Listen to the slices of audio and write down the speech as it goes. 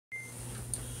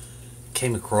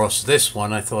came across this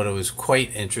one. I thought it was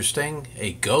quite interesting.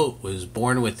 A goat was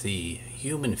born with the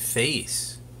human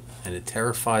face, and it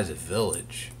terrifies a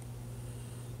village.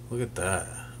 Look at that.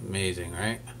 Amazing,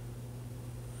 right?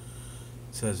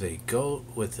 It says a goat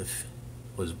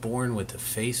was born with the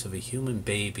face of a human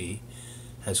baby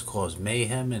has caused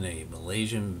mayhem in a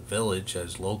Malaysian village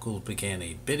as locals began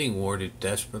a bidding war to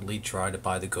desperately try to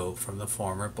buy the goat from the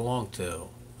farmer it belonged to.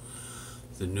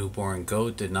 The newborn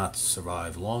goat did not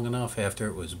survive long enough after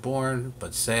it was born,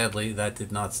 but sadly that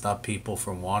did not stop people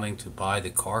from wanting to buy the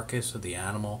carcass of the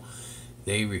animal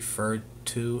they referred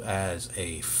to as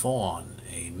a fawn,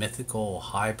 a mythical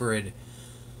hybrid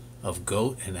of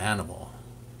goat and animal.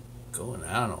 Goat and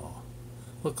animal.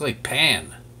 Look like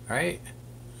Pan, right?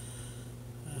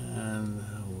 And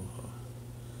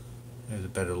there's a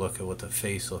better look at what the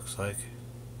face looks like.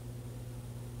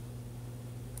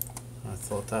 I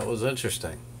thought that was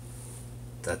interesting.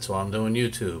 That's why I'm doing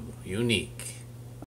YouTube. Unique.